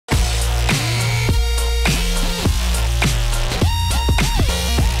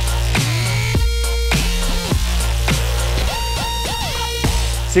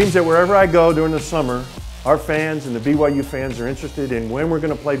seems that wherever I go during the summer, our fans and the BYU fans are interested in when we're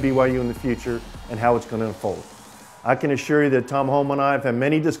going to play BYU in the future and how it's going to unfold. I can assure you that Tom Holm and I have had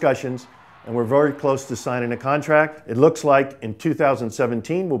many discussions, and we're very close to signing a contract. It looks like in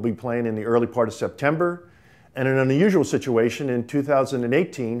 2017 we'll be playing in the early part of September, and in an unusual situation in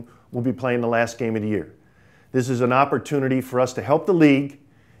 2018 we'll be playing the last game of the year. This is an opportunity for us to help the league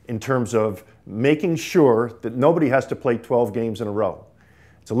in terms of making sure that nobody has to play 12 games in a row.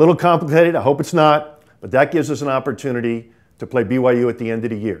 It's a little complicated, I hope it's not, but that gives us an opportunity to play BYU at the end of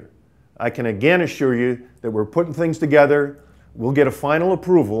the year. I can again assure you that we're putting things together. We'll get a final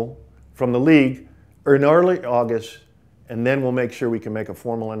approval from the league in early August, and then we'll make sure we can make a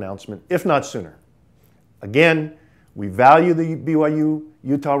formal announcement, if not sooner. Again, we value the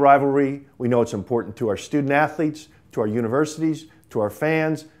BYU-Utah rivalry. We know it's important to our student athletes, to our universities, to our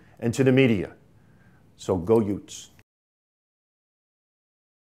fans, and to the media. So go Utes.